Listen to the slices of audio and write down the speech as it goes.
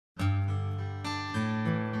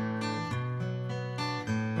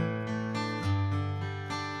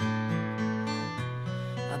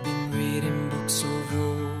reading books of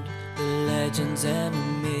old, the legends and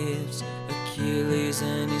the myths, Achilles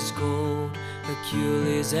and his gold,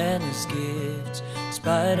 Hercules and his gifts,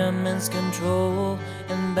 Spider-Man's control,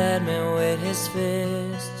 and Batman with his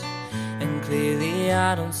fists. And clearly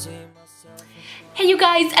I don't see myself. Hey you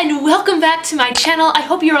guys, and welcome back to my channel. I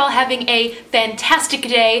hope you're all having a fantastic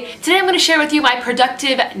day. Today I'm going to share with you my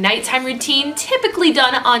productive nighttime routine, typically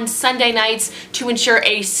done on Sunday nights to ensure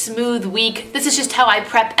a smooth week. This is just how I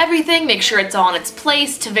prep everything, make sure it's all in its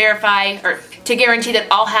place to verify or to guarantee that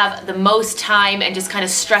I'll have the most time and just kind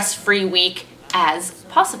of stress-free week as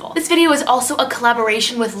possible. This video is also a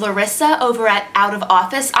collaboration with Larissa over at Out of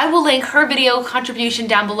Office. I will link her video contribution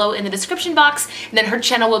down below in the description box, and then her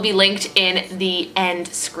channel will be linked in the end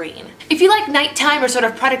screen. If you like nighttime or sort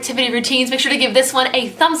of productivity routines, make sure to give this one a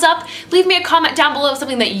thumbs up. Leave me a comment down below of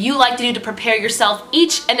something that you like to do to prepare yourself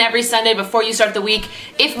each and every Sunday before you start the week,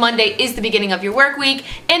 if Monday is the beginning of your work week.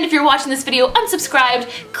 And if you're watching this video unsubscribed,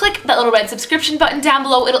 click that little red subscription button down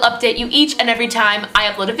below. It'll update you each and every time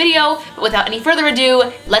I upload a video. But without any further ado,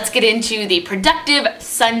 let's get into the productive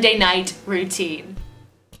Sunday night routine.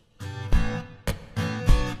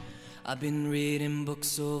 I've been reading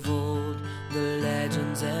books of old, the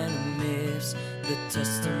legends and the myths, the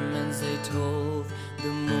testaments they told, the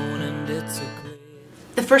moon and its eclipse.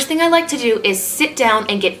 The first thing I like to do is sit down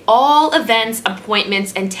and get all events,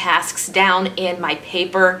 appointments, and tasks down in my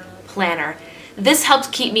paper planner. This helps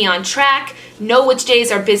keep me on track, know which days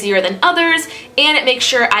are busier than others, and it makes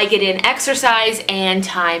sure I get in exercise and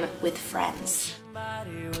time with friends.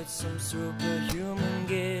 Somebody with some superhuman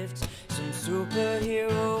gifts, some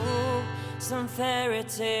superhero, some fairy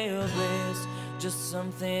tale bliss, just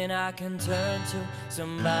something I can turn to,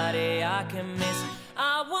 somebody I can miss.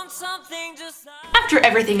 I want something just like... After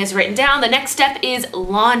everything is written down, the next step is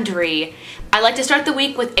laundry. I like to start the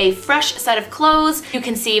week with a fresh set of clothes. You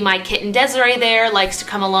can see my kitten Desiree there likes to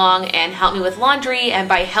come along and help me with laundry, and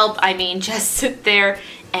by help I mean just sit there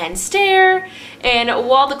and stare. And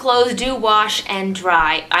while the clothes do wash and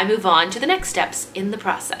dry, I move on to the next steps in the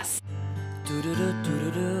process.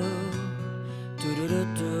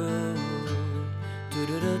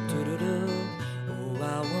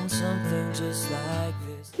 I want something just like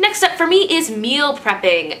this. Next up for me is meal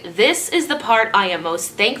prepping. This is the part I am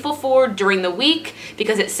most thankful for during the week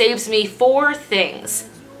because it saves me 4 things: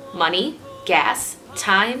 money, gas,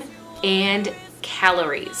 time, and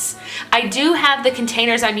calories. I do have the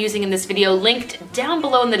containers I'm using in this video linked down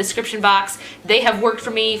below in the description box. They have worked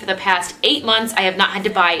for me for the past 8 months. I have not had to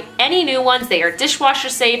buy any new ones. They are dishwasher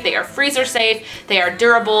safe, they are freezer safe, they are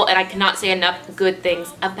durable, and I cannot say enough good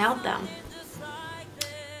things about them.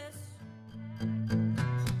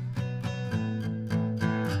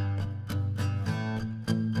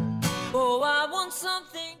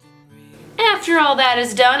 After all that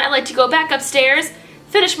is done, I like to go back upstairs,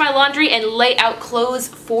 finish my laundry, and lay out clothes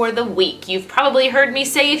for the week. You've probably heard me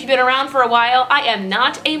say, if you've been around for a while, I am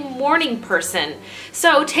not a morning person.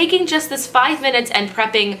 So taking just this 5 minutes and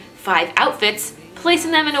prepping 5 outfits,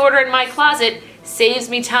 placing them in order in my closet, saves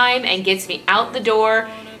me time and gets me out the door.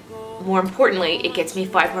 More importantly, it gets me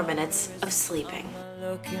 5 more minutes of sleeping.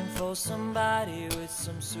 Looking for somebody with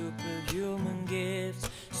some superhuman gifts,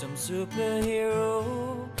 some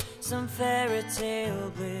superhero, some fairy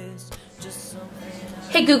tale bliss, just something.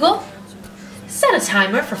 Hey Google, set a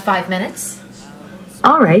timer for 5 minutes.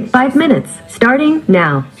 All right, 5 minutes, starting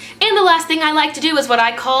now. And the last thing I like to do is what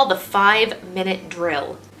I call the 5-minute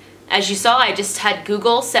drill. As you saw, I just had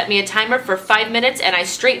Google set me a timer for 5 minutes and I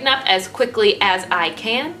straighten up as quickly as I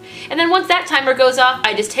can. And then once that timer goes off,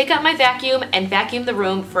 I just take out my vacuum and vacuum the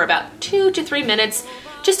room for about 2 to 3 minutes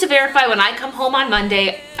just to verify when I come home on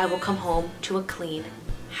Monday, I will come home to a clean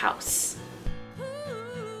house.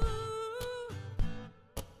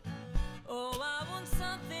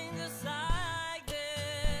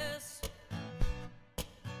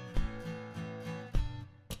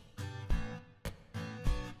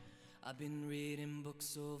 I've been reading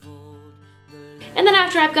books of old. And then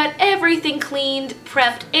after I've got everything cleaned,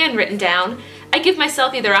 prepped, and written down, I give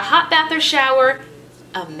myself either a hot bath or shower,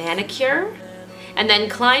 a manicure, and then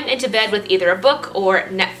climb into bed with either a book or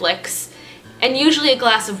Netflix, and usually a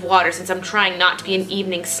glass of water since I'm trying not to be an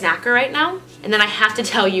evening snacker right now. And then I have to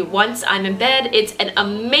tell you, once I'm in bed, it's an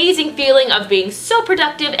amazing feeling of being so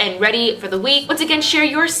productive and ready for the week. Once again, share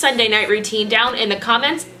your Sunday night routine down in the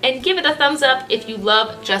comments and give it a thumbs up if you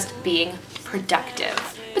love just being productive.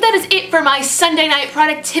 But that is it for my Sunday night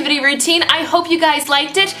productivity routine. I hope you guys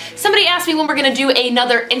liked it. Somebody asked me when we're gonna do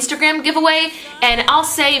another Instagram giveaway, and I'll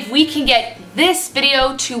say if we can get this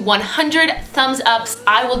video to 100 thumbs ups,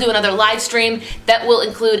 I will do another live stream that will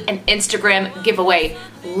include an Instagram giveaway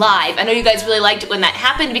live. I know you guys really liked it when that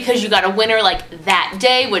happened because you got a winner like that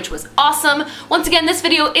day, which was awesome. Once again, this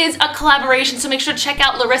video is a collaboration, so make sure to check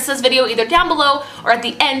out Larissa's video either down below or at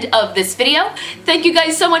the end of this video. Thank you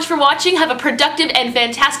guys so much for watching. Have a productive and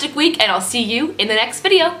fantastic week, and I'll see you in the next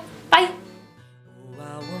video. Bye. Oh,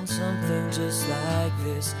 I want something just like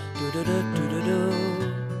this.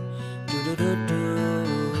 Do-do-do-do-do-do. Do-do-do-do.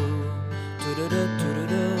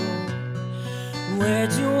 Do-do-do-do-do.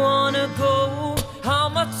 Where'd you wanna go? How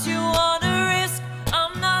much you wanna risk?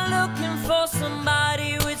 I'm not looking for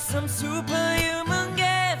somebody with some superhuman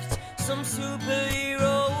gift, some superhuman